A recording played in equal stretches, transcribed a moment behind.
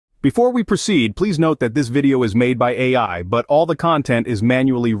Before we proceed, please note that this video is made by AI, but all the content is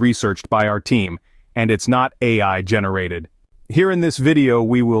manually researched by our team, and it's not AI generated. Here in this video,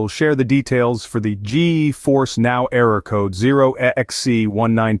 we will share the details for the Geforce Now error code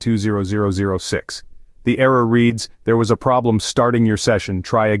 0xC1920006. The error reads, "There was a problem starting your session,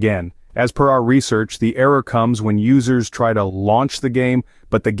 try again." As per our research, the error comes when users try to launch the game,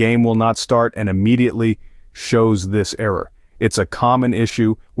 but the game will not start and immediately shows this error. It's a common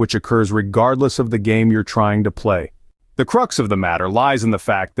issue which occurs regardless of the game you're trying to play. The crux of the matter lies in the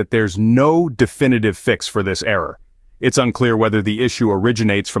fact that there's no definitive fix for this error. It's unclear whether the issue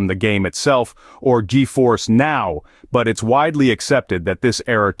originates from the game itself or Geforce Now, but it's widely accepted that this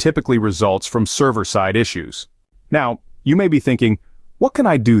error typically results from server-side issues. Now, you may be thinking, what can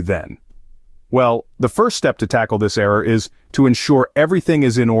I do then? Well, the first step to tackle this error is to ensure everything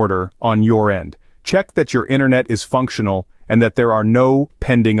is in order on your end. Check that your internet is functional and that there are no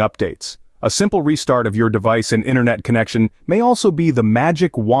pending updates. A simple restart of your device and internet connection may also be the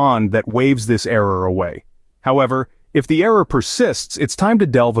magic wand that waves this error away. However, if the error persists, it's time to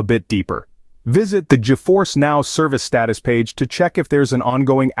delve a bit deeper. Visit the Geforce Now service status page to check if there's an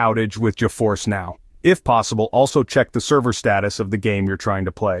ongoing outage with Geforce Now. If possible, also check the server status of the game you're trying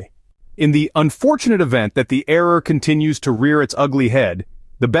to play. In the unfortunate event that the error continues to rear its ugly head,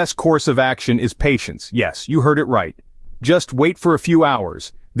 the best course of action is patience. Yes, you heard it right. Just wait for a few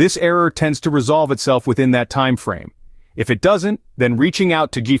hours. This error tends to resolve itself within that time frame. If it doesn't, then reaching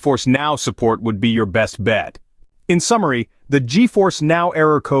out to Geforce Now support would be your best bet. In summary, the Geforce Now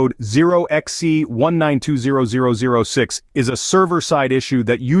error code 0xC1920006 is a server-side issue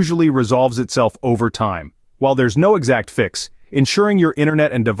that usually resolves itself over time. While there's no exact fix, ensuring your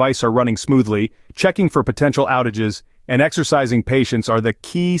internet and device are running smoothly, checking for potential outages, and exercising patience are the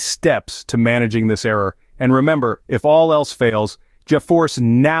key steps to managing this error. And remember, if all else fails, Geforce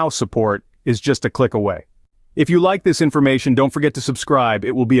Now support is just a click away. If you like this information, don't forget to subscribe.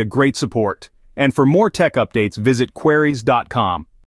 It will be a great support. And for more tech updates, visit queries.com.